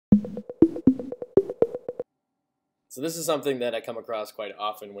So this is something that I come across quite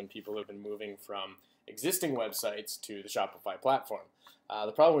often when people have been moving from existing websites to the Shopify platform.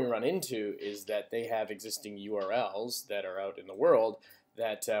 The problem we run into is that they have existing URLs that are out in the world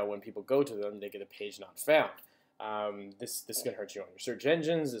that when people go to them, they get a page not found. This can hurt you on your search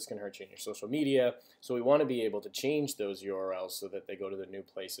engines, this can hurt you in your social media, so we want to be able to change those URLs so that they go to the new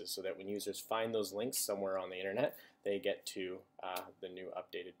places, so that when users find those links somewhere on the internet, they get to the new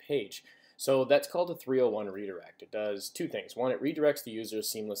updated page. So that's called a 301 redirect. It does two things. One, it redirects the users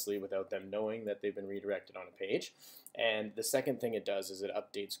seamlessly without them knowing that they've been redirected on a page. And the second thing it does is it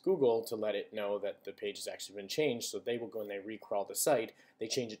updates Google to let it know that the page has actually been changed, so they will go and they recrawl the site, they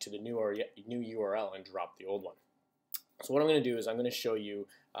change it to the new URL and drop the old one. So what I'm going to do is I'm going to show you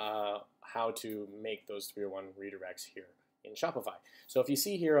how to make those 301 redirects here in Shopify. So if you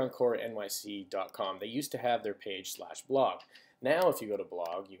see here on corenyc.com, they used to have their page /blog. Now if you go to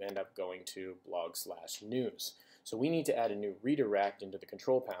blog, you end up going to blog/news. So we need to add a new redirect into the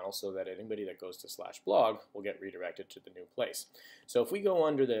control panel so that anybody that goes to /blog will get redirected to the new place. So if we go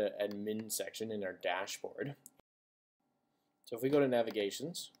under the admin section in our dashboard, so if we go to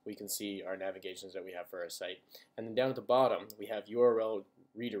navigations, we can see our navigations that we have for our site. And then down at the bottom, we have URL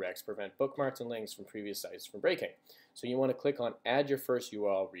redirects prevent bookmarks and links from previous sites from breaking. So you want to click on add your first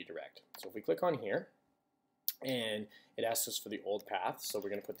URL redirect. So if we click on here, and it asks us for the old path, so we're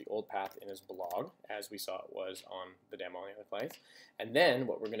going to put the old path in as blog, as we saw it was on the demo the other place. And then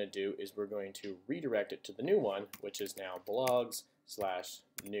what we're going to do is we're going to redirect it to the new one, which is now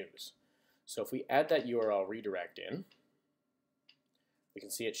blogs/news. So if we add that URL redirect in, we can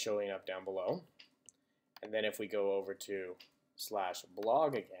see it showing up down below. And then if we go over to /blog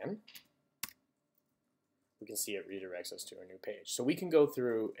again, we can see it redirects us to a new page. So we can go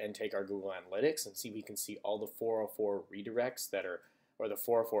through and take our Google Analytics and we can see all the 404 redirects that are, or the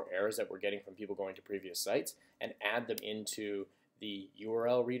 404 errors that we're getting from people going to previous sites, and add them into the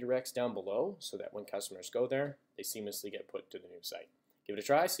URL redirects down below so that when customers go there, they seamlessly get put to the new site. Give it a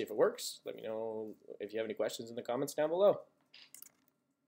try, see if it works. Let me know if you have any questions in the comments down below.